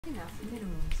enough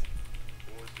minerals.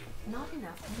 Not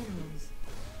enough minerals.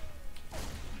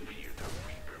 Fear the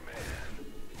Reaper Man.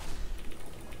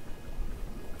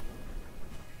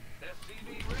 SCV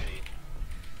ready.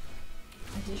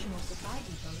 Additional supply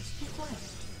depots required.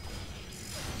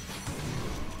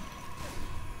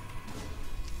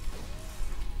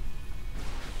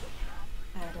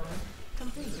 Add-on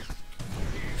complete.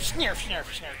 Snurf, snurf,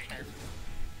 snurf, snurf.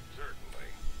 Certainly.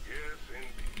 Yes,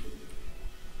 indeed.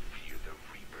 Fear the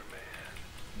Reaper Man.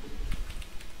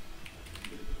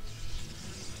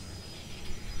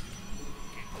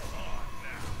 It's on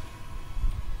now.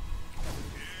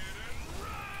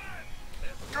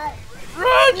 Get and run! Go!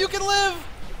 Run! You can live!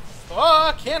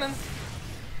 Oh, cannon.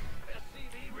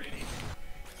 SCV ready.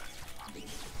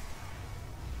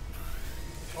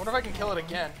 I wonder if I can kill it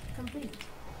again. Complete.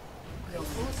 Your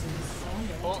forces are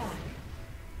under Oh. attack.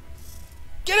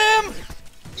 Get him!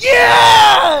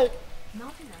 Yeah!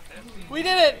 Not enough minerals. We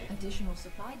did it! Additional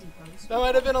supply depots. That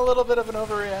might have been a little bit of an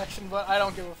overreaction, but I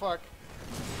don't give a fuck.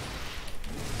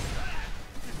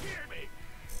 You scared me.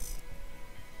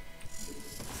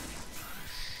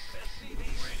 SCV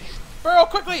ready. Burrow,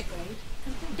 quickly! Upgrade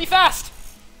complete. Be fast!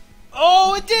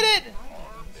 Oh, it did it!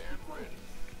 Armed and ready.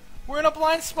 We're in a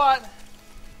blind spot.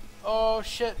 Oh,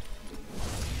 shit.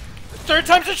 Third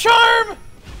time's a charm!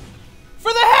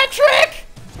 For the hat trick!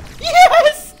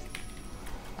 Yes!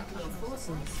 Your forces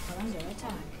are under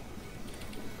attack.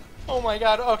 Oh my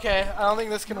god, okay. I don't think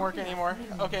this can work anymore.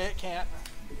 Okay, it can't.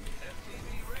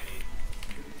 SCV ready.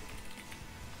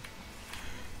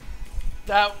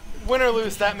 That, win or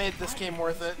lose, that made this game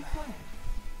worth it. Required.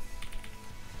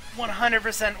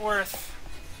 100% worth.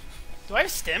 Do I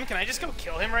have stim? Can I just go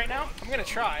kill him right now? I'm gonna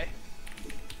try.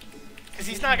 Because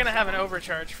he's not gonna have an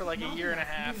overcharge for like a Not year and a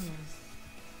enough half. minerals.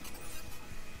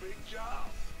 Big job.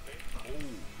 Oh,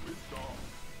 it's on.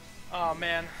 Oh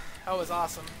man, that was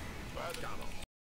awesome. Got him.